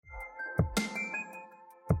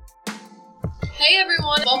Hey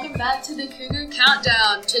everyone, welcome back to the Cougar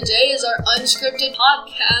Countdown. Today is our unscripted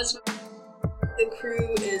podcast. The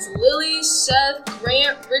crew is Lily, Seth,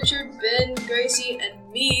 Grant, Richard, Ben, Gracie,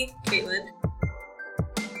 and me, Katelynn.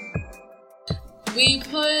 We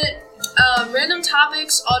put random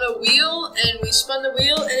topics on a wheel and we spun the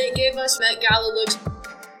wheel and it gave us Met Gala looks.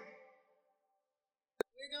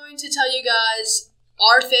 We're going to tell you guys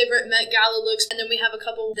our favorite Met Gala looks, and then we have a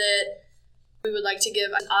couple that we would like to give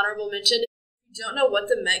an honorable mention. If you don't know what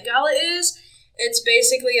the Met Gala is, it's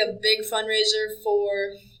basically a big fundraiser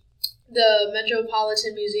for the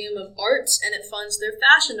Metropolitan Museum of Arts, and it funds their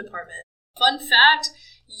fashion department. Fun fact,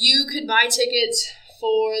 you could buy tickets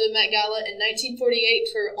for the Met Gala in 1948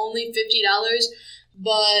 for only $50,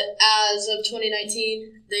 but as of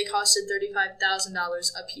 2019, they costed $35,000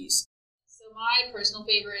 a piece. So my personal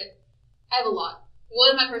favorite, I have a lot.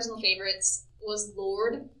 One of my personal favorites was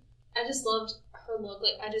Lorde. I just loved her look.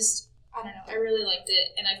 I don't know, I really liked it,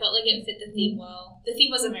 and I felt like it fit the theme well. The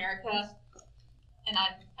theme was America, and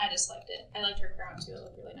I just liked it. I liked her crown too, it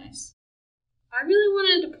looked really nice. I really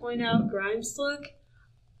wanted to point out Grimes' look.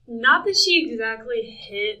 Not that she exactly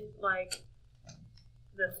hit,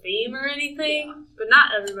 the theme or anything, but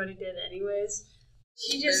not everybody did anyways.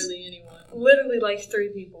 She just, barely anyone. Literally 3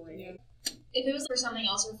 people maybe. If it was for something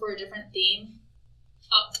else or for a different theme,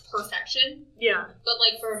 perfection. Yeah.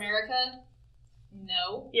 But for America,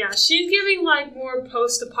 no. Yeah, she's giving more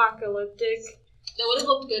post-apocalyptic. That would have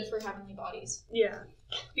looked good for Heavenly Bodies. Yeah,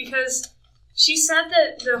 because she said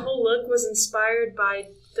that the whole look was inspired by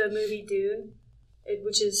the movie Dune,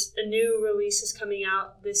 which is a new release is coming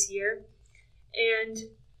out this year. And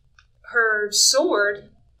her sword,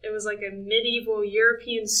 it was like a medieval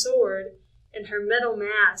European sword, and her metal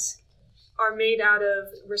mask are made out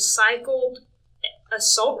of recycled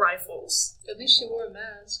assault rifles. At least she wore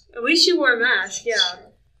a mask. Yeah.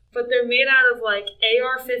 But they're made out of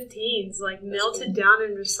AR-15s, melted down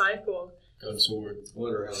and recycled. Gun sword. I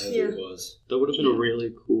wonder how heavy it was. That would have been a really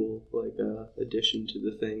cool addition to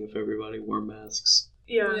the thing if everybody wore masks.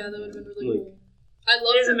 Yeah. Yeah, that would have been really cool. I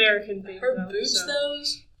love it is American thing. Her boots,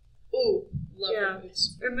 those. Ooh, love her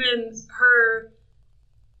boots. And then her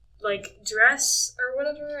dress or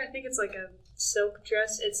whatever. I think it's a silk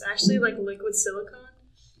dress. It's actually liquid silicone.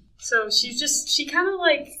 So she kind of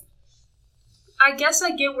I guess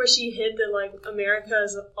I get where she hit that America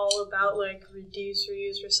is all about reduce,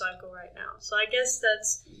 reuse, recycle right now. So I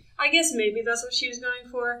guess maybe that's what she was going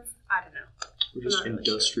for. I don't know. Or just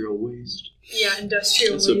industrial waste. Yeah,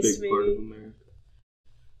 industrial waste. That's a big part of America.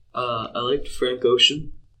 I liked Frank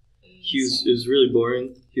Ocean. It was really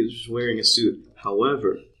boring. He was just wearing a suit.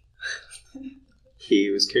 However, he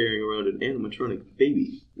was carrying around an animatronic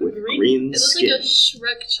baby with green skin. It looked like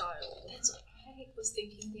a Shrek child. That's what I was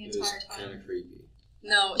thinking the entire time. It was kind of creepy.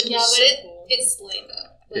 No, it was but cool. It's slayed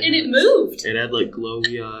though. And it moved. It had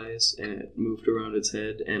glowy eyes, and it moved around its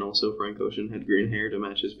head, and also Frank Ocean had green hair to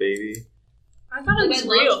match his baby. I thought it was I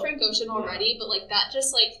real. loved Frank Ocean already, but that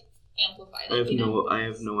just amplified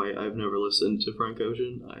it. I've never listened to Frank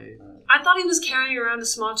Ocean. I thought he was carrying around a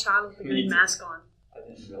small child with a green mask on. I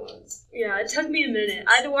didn't realize. Yeah, it took me a minute.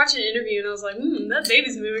 I had to watch an interview, and I was like, that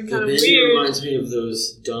baby's moving kind of weird. It reminds me of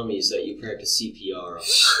those dummies that you practice CPR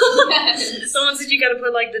on. Yes. The ones that you got to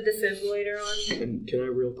put the defibrillator on. And can I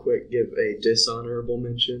real quick give a dishonorable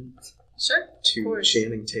mention? Sure. To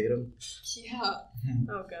Channing Tatum. Yeah.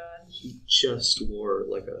 Oh God. He just wore a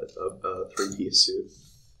 3-piece suit.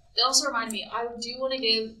 That also reminded me, I do want to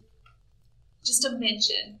give just a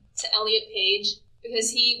mention to Elliot Page,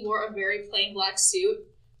 because he wore a very plain black suit,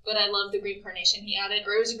 but I love the green carnation he added.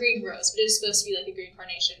 Or it was a green rose, but it was supposed to be a green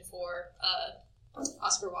carnation for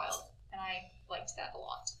Oscar Wilde, and I liked that a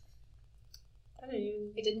lot.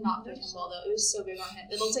 It did not fit him well, though. It was so big on him.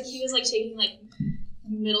 It looked like he was taking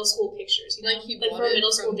middle school pictures, you know? He for a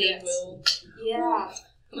middle school dance. Goodwill. Yeah.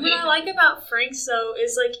 What I like about Frank's, though,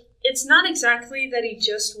 is it's not exactly that he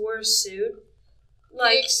just wore a suit. He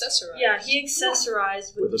accessorized. Yeah, he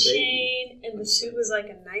accessorized with a chain, and the suit was a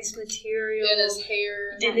nice material. And his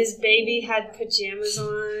hair. And his baby had pajamas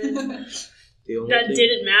on that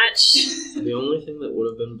didn't match. The only thing that would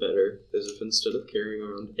have been better is if instead of carrying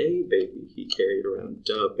around a baby, he carried around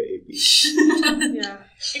the baby. Yeah.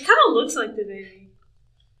 It kind of looks like the baby,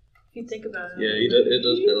 if you think about it. Yeah, it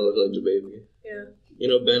does kind of look like the baby. Yeah. You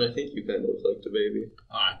know, Ben, I think you kind of look like the baby.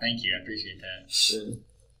 Ah, thank you. I appreciate that. Yeah.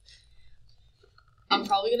 I'm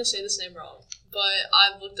probably going to say this name wrong, but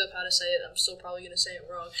I've looked up how to say it. I'm still probably going to say it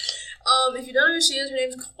wrong. If you don't know who she is, her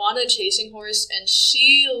name's Kwana Chasing Horse, and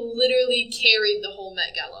she literally carried the whole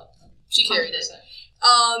Met Gala. She carried 100%. it.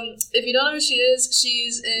 If you don't know who she is,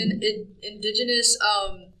 she's an indigenous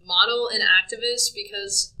model and activist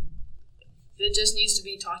because it just needs to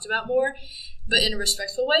be talked about more, but in a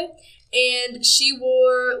respectful way. And she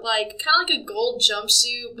wore like kind of like a gold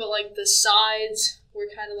jumpsuit, but like the sides were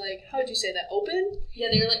kind of like, how would you say that, open? Yeah,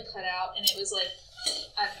 they were like cut out, and it was like,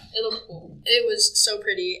 I don't know, it looked cool. It was so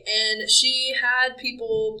pretty. And she had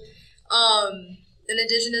people, an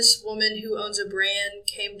indigenous woman who owns a brand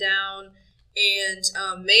came down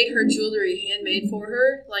and made her jewelry handmade for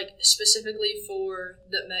her, like specifically for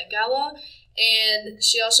the Met Gala. And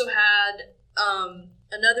she also had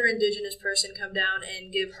another indigenous person come down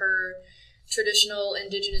and give her traditional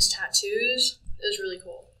indigenous tattoos. It was really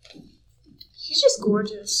cool. She's just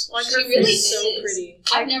gorgeous. Like She her really face is. so pretty.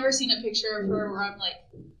 I've never seen a picture of her where I'm like,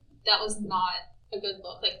 that was not a good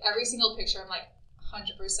look. Like, every single picture, I'm like,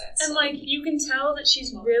 100%. And like you can tell that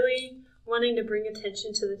she's really wanting to bring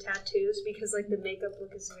attention to the tattoos because like the makeup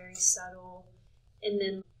look is very subtle, and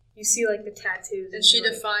then you see like the tattoos. And she you're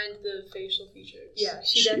like, defined the facial features. yeah,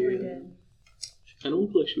 she definitely did. She kind of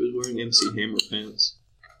looked like she was wearing MC Hammer pants.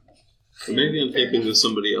 Or maybe I'm thinking of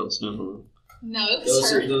somebody else. I don't know. No, it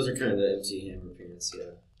was her. Those are kind of the MC Hammer pants,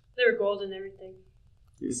 yeah. They were gold and everything.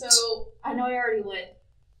 So, I know I already went,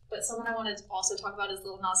 but someone I wanted to also talk about is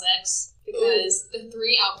Lil Nas X, because the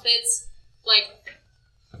 3 outfits, like,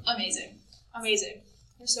 amazing. Amazing.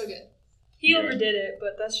 They're so good. He overdid it,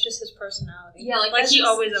 but that's just his personality. Yeah, like he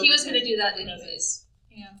always he was overdid going to it. do that anyways.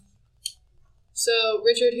 Yeah. So,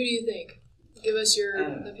 Richard, who do you think? Give us your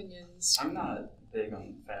opinions. I'm not big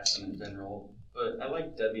on fashion in general, but I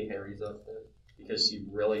like Debbie Harry's outfit because she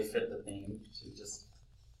really fit the theme.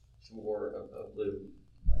 She wore a blue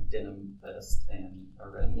like denim vest and a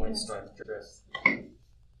red and white striped dress.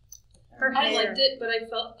 Her I hair. liked it, but I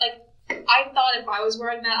felt like, I thought if I was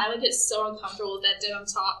wearing that, I would get so uncomfortable with that denim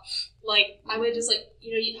top. Like, I would just like,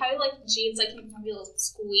 you how you like jeans, like you can have a little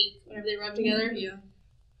squeak whenever they rub together? Yeah.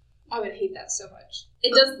 I would hate that so much.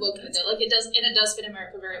 It does look good though, like it does, and it does fit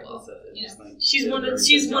America very well. You know? She's one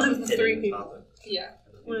of the 3 people. Yeah.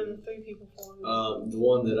 One of the 3 people for me. The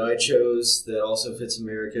one that I chose that also fits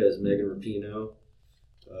America is Megan Rapinoe.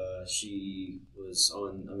 She was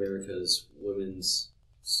on America's women's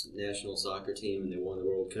national soccer team, and they won the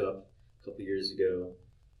World Cup a couple years ago.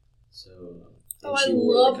 So, and I she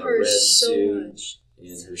wore, love like, a her red so suit, much.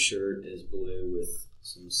 and her shirt is blue with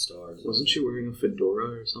some stars. Wasn't she wearing a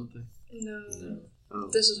fedora or something? No. No. Oh,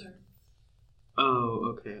 This is her.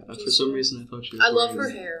 oh okay. For some reason, I thought she was I love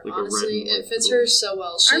wearing, her hair. like, a red Honestly, and it white fits fedora. her so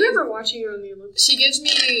well. I remember watching her on the Olympics. She gives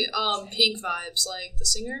me Pink vibes, like the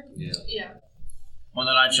singer. Yeah. Yeah. One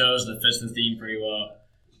that I chose that fits the theme pretty well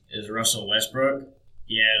is Russell Westbrook.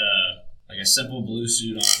 He had a simple blue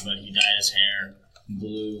suit on, but he dyed his hair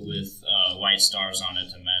blue with white stars on it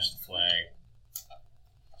to match the flag.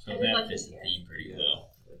 So I did that like fits his the hair. theme pretty well.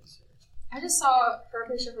 I just saw her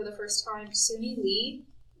picture for the first time. Suni Lee.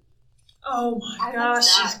 Oh my I gosh, loved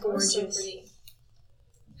she's that. It was so gorgeous. pretty.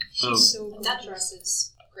 Oh. She's so And gorgeous. that dress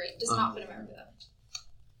is great. Does not fit America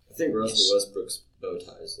though. I think Russell Westbrook's bow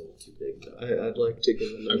tie is a little too big, though. I'd like to give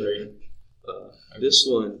another. Agreed. This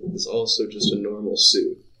one is also just a normal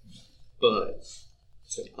suit, but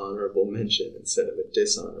it's an honorable mention instead of a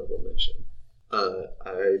dishonorable mention.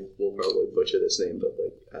 I will probably butcher this name, but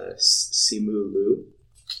like Simu Liu.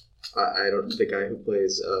 I don't the guy who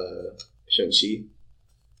plays Shang-Chi.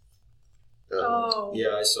 Oh.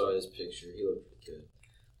 Yeah, I saw his picture. He looked pretty good.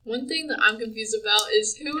 One thing that I'm confused about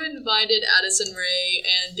is who invited Addison Rae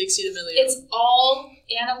and Dixie D'Amelio. It's all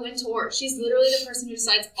Anna Wintour. She's literally the person who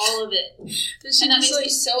decides all of it. Did she And that just makes me like?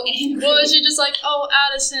 so angry. Well, is she just like, oh,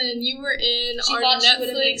 Addison, you were in She our thought she would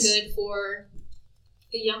have been Netflix. good for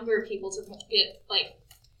the younger people to get, like,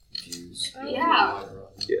 Views. Yeah.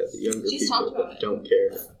 Yeah, the younger She's talked people about it. don't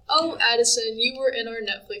care. Oh, Addison, you were in our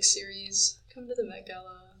Netflix series. Come to the Met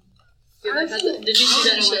Gala. Yeah, I they had think- did you see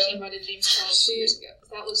I that don't know why she show? invited James Charles 2 years ago.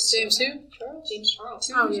 That was James so who? bad. Charles? James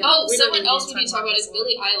Charles. Oh, yeah. Oh, We don't someone even else need we need to talk about is this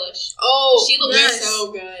Billie one. Eilish. Oh, She looks yes.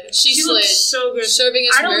 so good. She She slayed. looks so good. Serving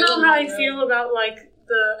as I don't know Marilyn how I Monroe. feel about like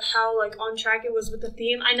how like on track it was with the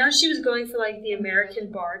theme. I know she was going for like the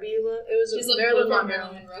American Barbie look. It was She's a looking Marilyn good for Monroe.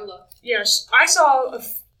 Marilyn Monroe look. Yeah, I saw a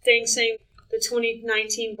thing saying the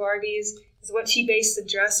 2019 Barbies is what she based the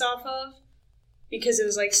dress off of because it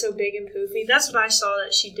was like so big and poofy. That's what I saw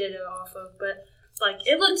that she did it off of. But like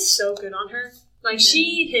it looked so good on her. Like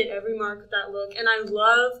she hit every mark with that look, and I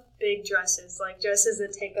love big dresses, like dresses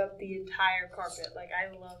that take up the entire carpet. Like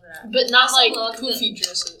I love that. But not Also like love poofy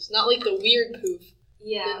dresses. Not like the weird poof.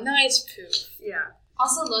 Yeah. The nice poof. Yeah.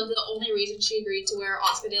 Also love that the only reason she agreed to wear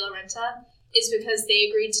Oscar de la Renta is because they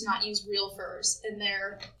agreed to not use real furs in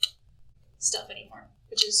their stuff anymore,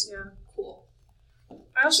 which is cool.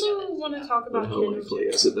 I also want to talk about How Kendall likely Jenner.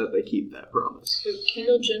 is it that they keep that promise?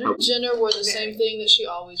 Kendall Jenner? How- Jenner wore the same thing that she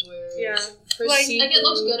always wears. Yeah. Her Like it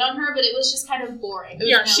looked good on her, but it was just kind of boring.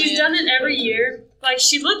 Yeah, she's done it every year. Like,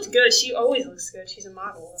 she looked good. She always looks good. She's a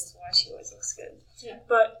model. That's why she always looks good. Yeah.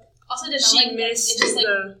 But Also, did not she like missed it. Just like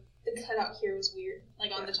the... the cutout here was weird,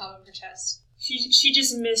 like on the top of her chest. She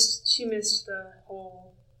just missed... She missed the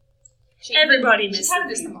whole... She missed She kind of the missed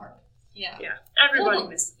the theme. mark. Yeah. Yeah, everybody Well,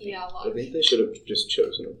 missed the theme. Yeah, a lot. I think they should have just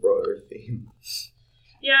chosen a broader theme.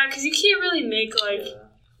 Yeah, because you can't really make, like,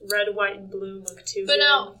 red, white, and blue look too But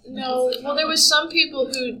good. well, there was some people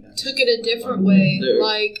who took it a different way. There.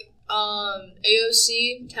 Like,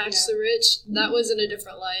 AOC, Tax the Rich, that was in a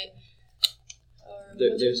different light.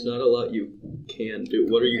 There's not a lot you can do.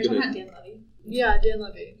 What are you You're talking gonna? about Dan Levy. Yeah, Dan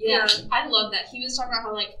Levy. Yeah, I love that. He was talking about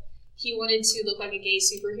how, like, he wanted to look like a gay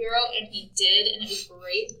superhero, and he did, and it was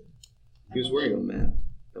great. He was wearing a mat.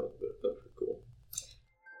 That was pretty cool.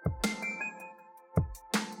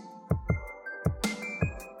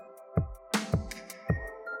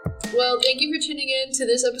 Well, thank you for tuning in to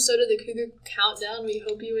this episode of the Cougar Countdown. We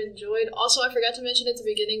hope you enjoyed. Also, I forgot to mention at the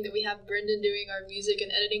beginning that we have Brendan doing our music and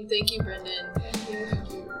editing. Thank you, Brendan.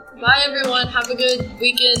 Thank you. Bye, everyone. Have a good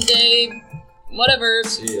weekend, day, whatever.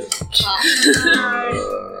 See ya. Bye.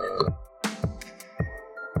 Bye.